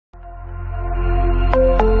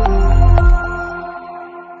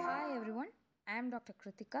Dr.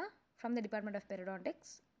 Krithika from the Department of Periodontics,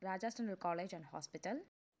 Rajasthan College and Hospital.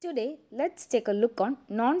 Today, let's take a look on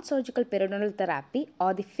non-surgical periodontal therapy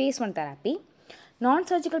or the phase 1 therapy.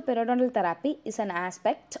 Non-surgical periodontal therapy is an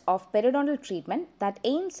aspect of periodontal treatment that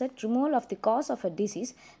aims at removal of the cause of a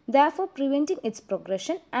disease, therefore preventing its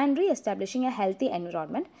progression and re-establishing a healthy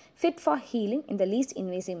environment fit for healing in the least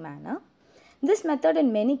invasive manner. This method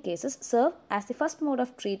in many cases serves as the first mode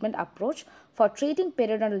of treatment approach for treating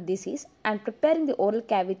periodontal disease and preparing the oral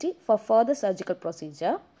cavity for further surgical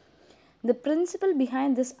procedure. The principle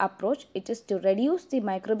behind this approach is to reduce the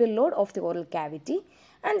microbial load of the oral cavity,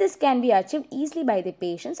 and this can be achieved easily by the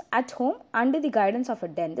patients at home under the guidance of a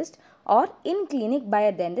dentist or in clinic by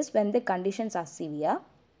a dentist when the conditions are severe.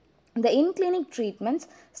 The in-clinic treatments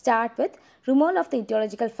start with removal of the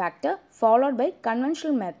etiological factor followed by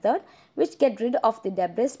conventional method which get rid of the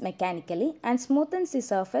debris mechanically and smoothens the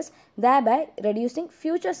surface, thereby reducing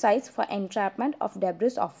future sites for entrapment of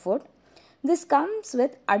debris of food. This comes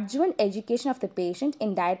with adjuvant education of the patient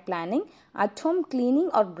in diet planning, at-home cleaning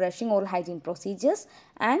or brushing oral hygiene procedures,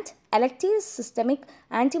 and elective systemic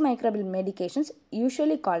antimicrobial medications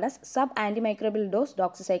usually called as sub-antimicrobial dose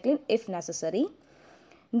doxycycline if necessary.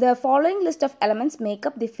 The following list of elements make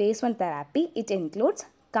up the phase 1 therapy. It includes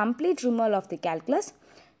complete removal of the calculus,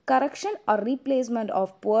 correction or replacement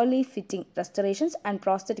of poorly fitting restorations and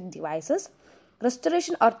prosthetic devices,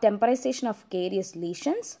 restoration or temporization of carious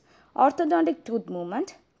lesions, orthodontic tooth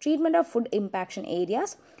movement, treatment of food impaction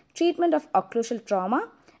areas, treatment of occlusal trauma,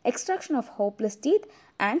 extraction of hopeless teeth,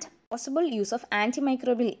 and possible use of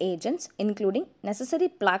antimicrobial agents including necessary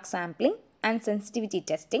plaque sampling and sensitivity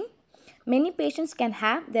testing. Many patients can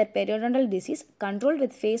have their periodontal disease controlled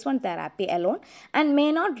with phase 1 therapy alone and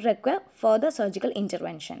may not require further surgical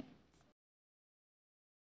intervention.